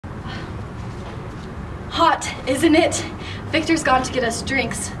hot, isn't it? Victor's gone to get us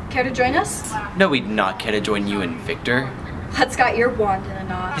drinks. Care to join us? No, we'd not care to join you and Victor. What's got your wand in a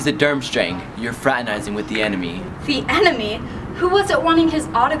knot? He's a Durmstrang. You're fraternizing with the enemy. The enemy? Who was it wanting his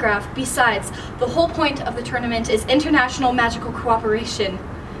autograph? Besides, the whole point of the tournament is international magical cooperation.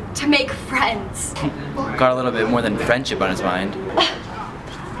 To make friends. Got a little bit more than friendship on his mind.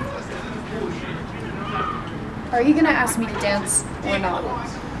 Are you gonna ask me to dance or not?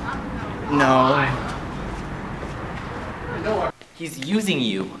 No. He's using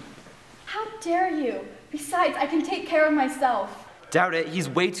you. How dare you? Besides, I can take care of myself. Doubt it, he's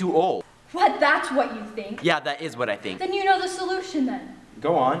way too old. What, that's what you think? Yeah, that is what I think. Then you know the solution then.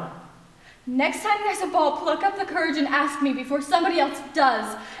 Go on. Next time there's a ball, pluck up the courage and ask me before somebody else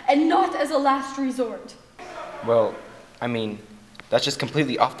does, and not as a last resort. Well, I mean, that's just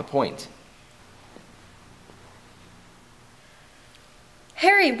completely off the point.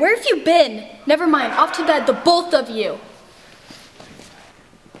 Harry, where have you been? Never mind, off to bed, the both of you.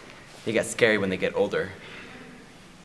 They get scary when they get older.